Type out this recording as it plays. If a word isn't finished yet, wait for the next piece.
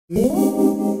Hi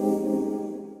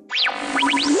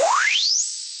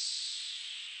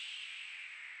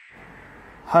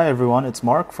everyone, it's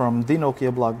Mark from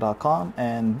thenokiablog.com,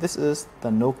 and this is the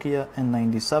Nokia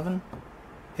N97.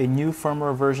 A new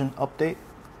firmware version update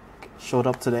showed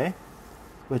up today,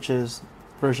 which is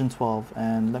version 12,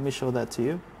 and let me show that to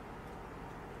you.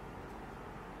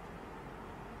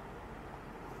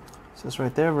 So it's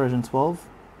right there, version 12.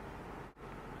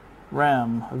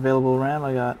 RAM, available RAM,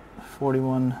 I got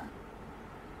 41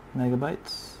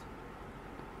 megabytes.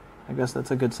 I guess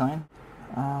that's a good sign.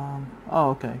 Oh,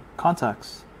 okay.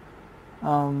 Contacts.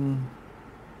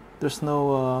 There's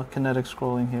no kinetic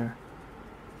scrolling here.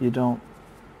 You don't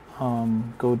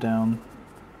go down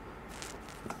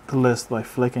the list by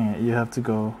flicking it. You have to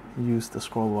go use the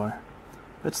scroll bar.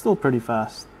 It's still pretty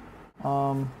fast.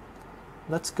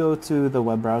 Let's go to the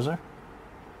web browser.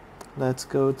 Let's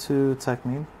go to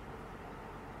TechMeme.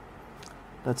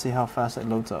 Let's see how fast it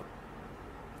loads up.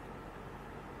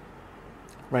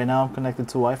 Right now I'm connected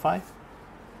to Wi-Fi.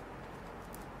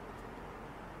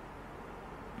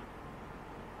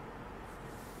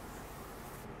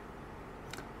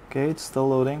 Okay, it's still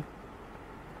loading.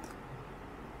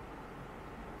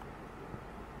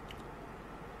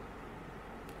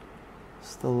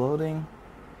 Still loading.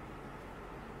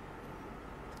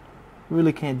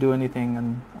 Really can't do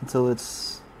anything until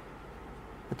it's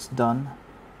done.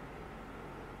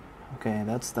 Okay,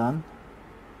 that's done.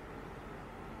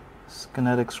 It's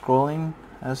kinetic scrolling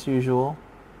as usual.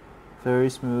 Very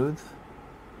smooth.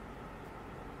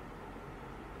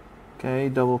 Okay,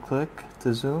 double click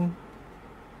to zoom.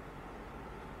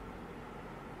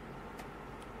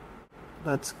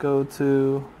 Let's go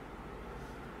to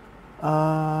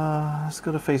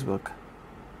Facebook.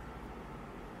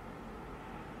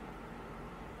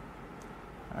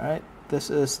 Alright, this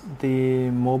is the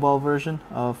mobile version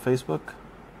of Facebook.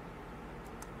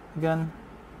 Again,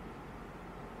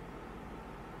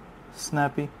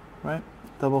 snappy, right?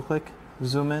 Double click,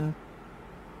 zoom in.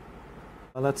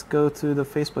 Let's go to the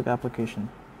Facebook application.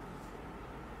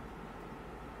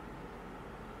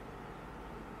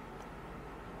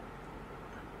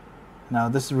 Now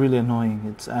this is really annoying.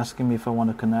 It's asking me if I want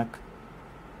to connect.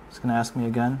 It's going to ask me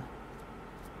again.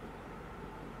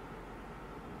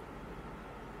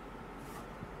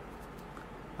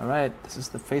 Alright, this is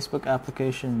the Facebook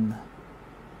application.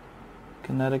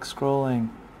 Kinetic scrolling.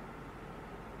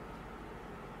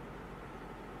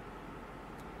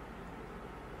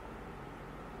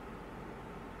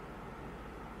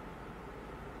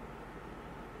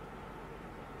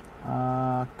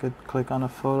 Could click on a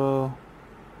photo.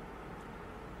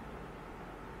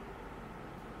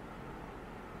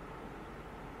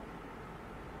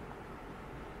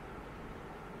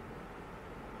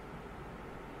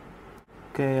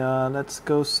 Okay, let's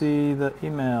go see the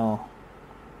email.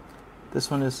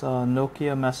 This one is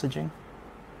Nokia messaging.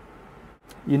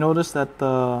 You notice that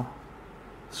the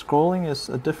scrolling is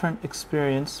a different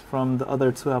experience from the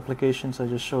other two applications I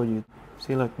just showed you.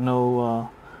 See, look, no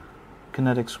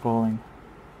kinetic scrolling.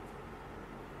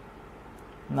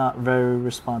 Not very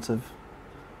responsive.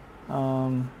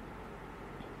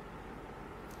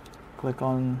 Click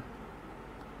on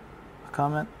a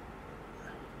comment.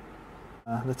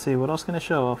 Let's see, what else can I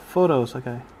show? Photos,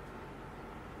 okay.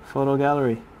 Photo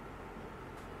gallery.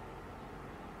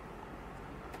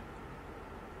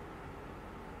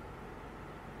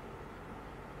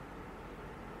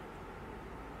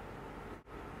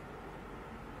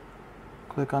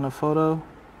 Click on a photo.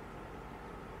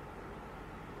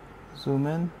 Zoom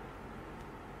in.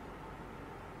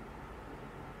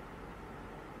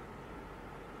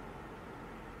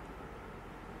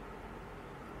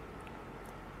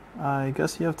 I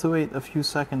guess you have to wait a few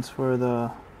seconds for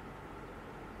the...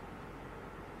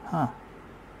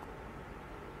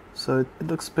 So it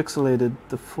looks pixelated.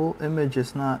 The full image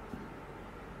is not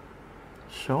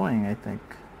showing, I think.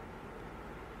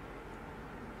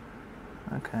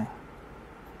 Okay.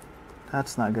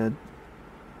 That's not good.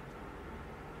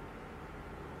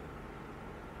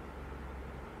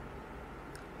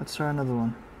 Let's try another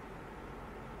one.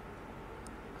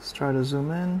 Let's try to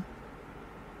zoom in.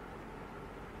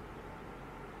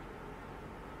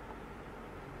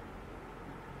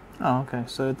 Oh, okay,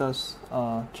 so it does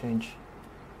change.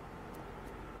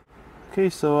 Okay,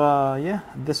 so yeah,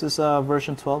 this is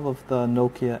version 12 of the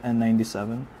Nokia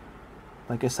N97.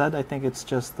 Like I said, I think it's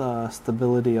just a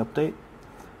stability update.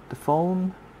 The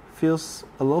phone feels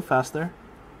a little faster,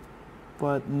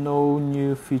 but no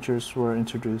new features were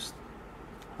introduced.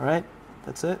 Alright,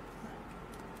 that's it.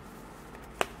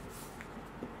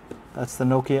 That's the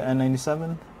Nokia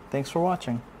N97. Thanks for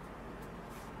watching.